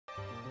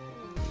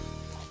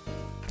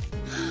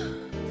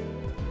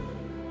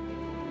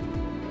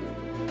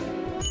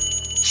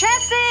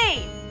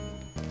Chessy!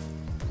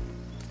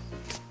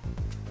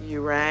 You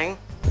rang?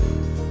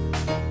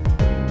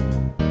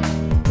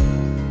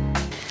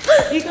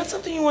 You got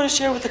something you want to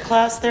share with the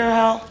class there,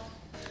 Hal?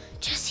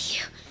 Chessy,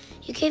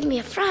 you gave me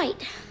a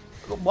fright.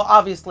 Well,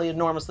 obviously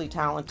enormously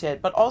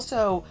talented, but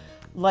also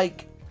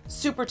like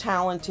super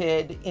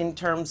talented in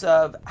terms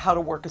of how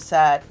to work a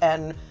set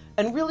and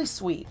really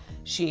sweet.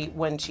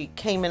 When she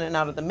came in and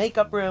out of the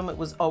makeup room, it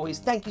was always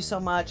thank you so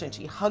much, and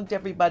she hugged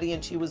everybody,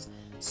 and she was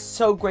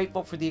so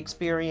grateful for the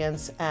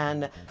experience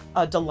and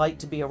a delight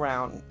to be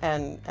around,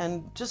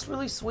 and just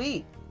really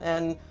sweet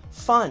and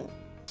fun.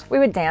 We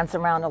would dance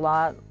around a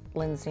lot,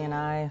 Lindsay and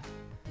I,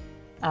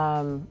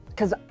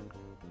 because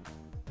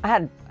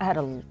I had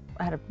a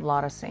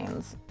lot of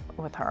scenes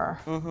with her.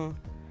 Mm-hmm.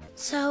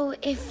 So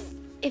if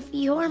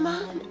your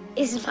mom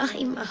is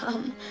my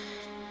mom,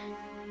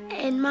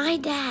 and my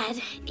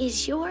dad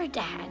is your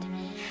dad,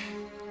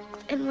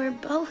 and we're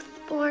both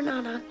born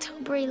on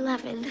October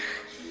 11,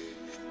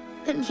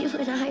 then you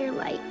and I are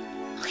like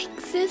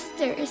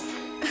sisters.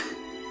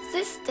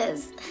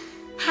 Sisters.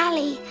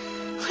 Hallie,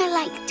 we're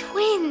like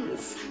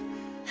twins.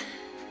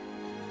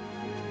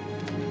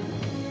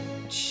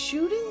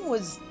 Shooting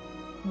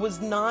was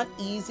not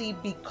easy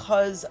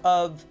because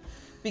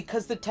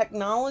the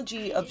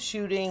technology of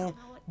shooting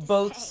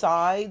both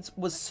sides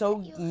was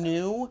so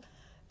new.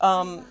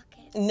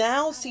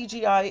 Now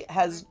CGI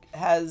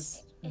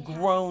has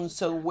grown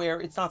so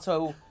where it's not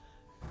so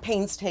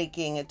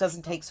painstaking, it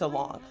doesn't take so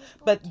long.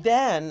 But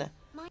then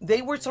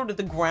they were sort of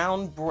the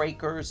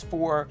groundbreakers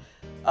for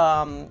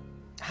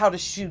how to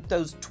shoot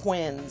those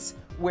twins,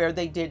 where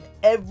they did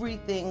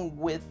everything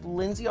with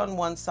Lindsay on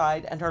one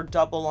side and her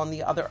double on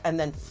the other and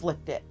then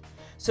flipped it.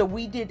 So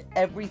we did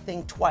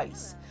everything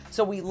twice.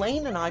 So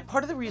Elaine and I,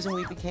 part of the reason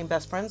we became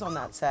best friends on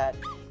that set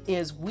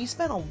is we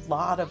spent a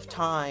lot of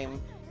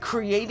time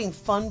creating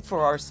fun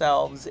for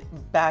ourselves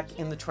back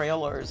in the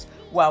trailers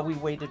while we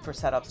waited for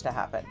setups to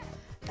happen.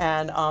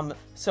 And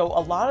so a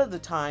lot of the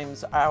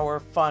times our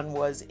fun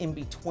was in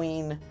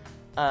between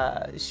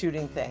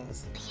shooting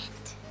things.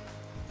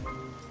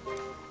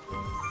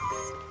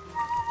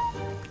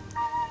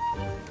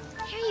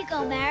 Here you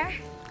go, Mare.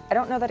 I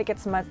don't know that it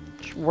gets much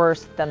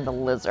worse than the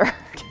lizard.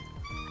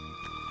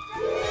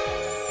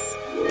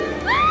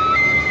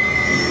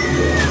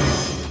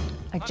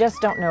 I just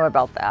don't know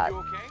about that.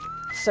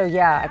 So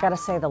yeah, I gotta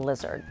say the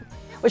lizard,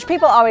 which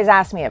people always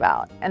ask me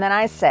about. And then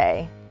I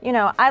say, you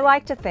know, I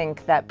like to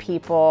think that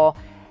people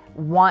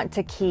want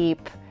to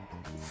keep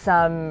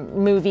some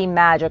movie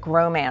magic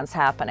romance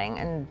happening.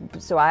 And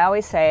so I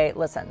always say,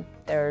 listen,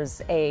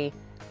 there's a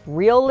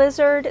real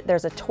lizard,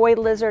 there's a toy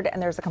lizard,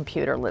 and there's a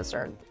computer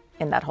lizard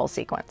in that whole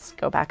sequence.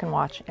 Go back and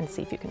watch and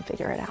see if you can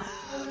figure it out.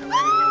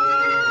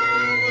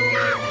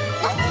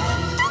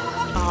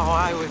 Oh,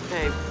 I would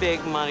pay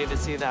big money to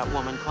see that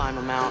woman climb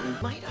a mountain.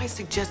 Might I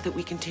suggest that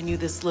we continue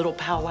this little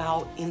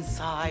powwow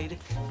inside?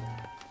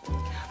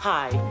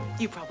 Hi,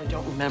 you probably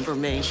don't remember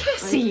me.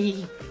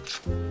 Chessy!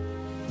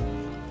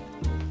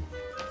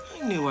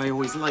 I knew I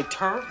always liked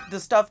her. The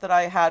stuff that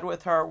I had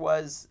with her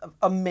was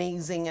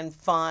amazing and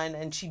fun,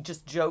 and she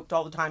just joked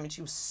all the time, and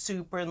she was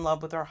super in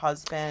love with her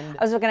husband.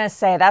 I was gonna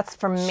say, that's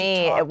for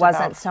me, it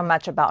wasn't about so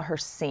much about her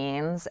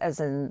scenes as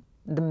in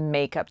the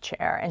makeup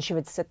chair. And she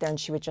would sit there and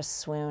she would just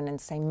swoon and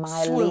say,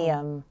 my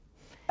Liam.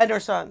 And her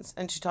sons,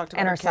 and she talked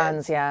about And her kids.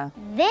 sons, yeah.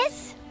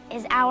 This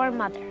is our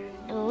mother,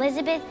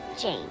 Elizabeth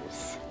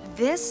James.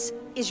 This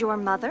is your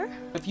mother?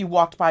 If you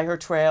walked by her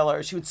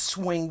trailer, she would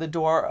swing the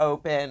door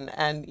open,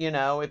 and, you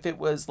know, if it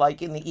was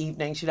like in the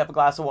evening, she'd have a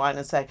glass of wine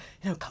and say,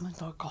 you know, come in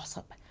for a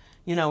gossip.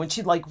 You know, and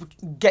she'd like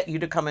get you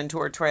to come into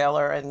her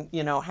trailer and,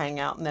 you know, hang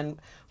out. And then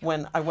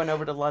when I went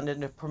over to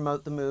London to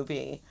promote the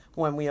movie,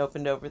 when we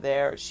opened over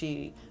there,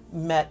 she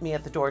met me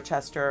at the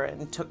Dorchester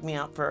and took me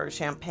out for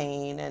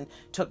champagne and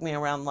took me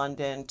around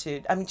London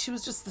to, I mean, she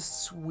was just the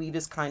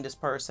sweetest, kindest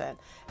person.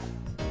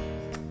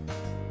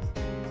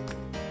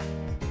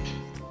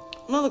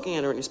 I'm not looking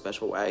at her in any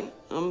special way.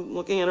 I'm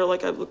looking at her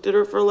like I've looked at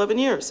her for 11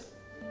 years.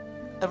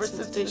 Ever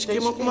since the day she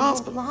came home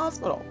from the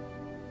hospital.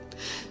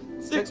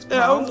 6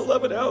 pounds,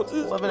 11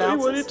 ounces,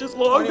 21 inches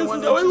long. This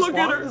is how I look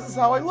at her. This is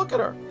how I look at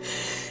her.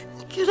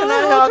 Can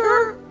I hug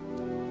her?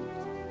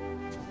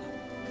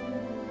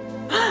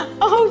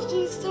 Oh,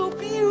 she's so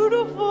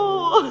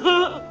beautiful.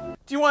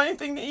 Do you want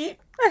anything to eat?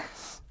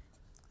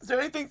 Is there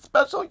anything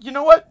special? You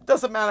know what?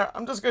 Doesn't matter.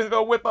 I'm just going to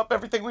go whip up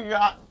everything we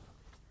got.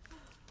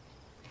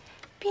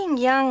 Being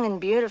young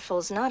and beautiful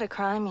is not a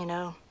crime, you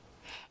know.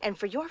 And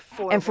for your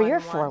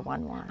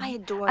 411,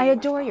 I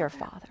adore your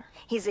father.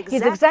 He's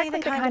exactly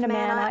the kind of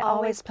man I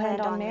always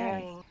planned on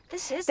marrying.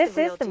 This is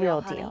the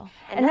real deal,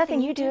 and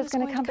nothing you do is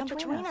going to come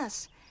between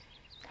us.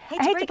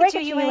 I hate to break it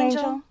to you,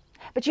 Angel,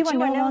 but you are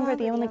no longer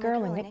the only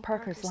girl in Nick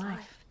Parker's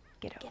life.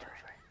 Get over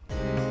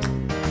it.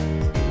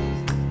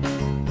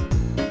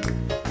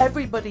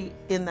 Everybody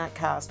in that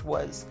cast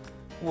was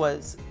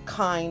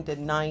kind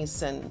and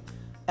nice,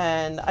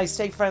 and I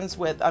stay friends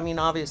with, I mean,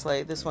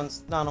 obviously, this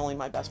one's not only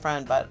my best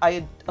friend, but I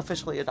had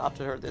officially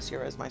adopted her this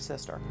year as my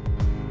sister.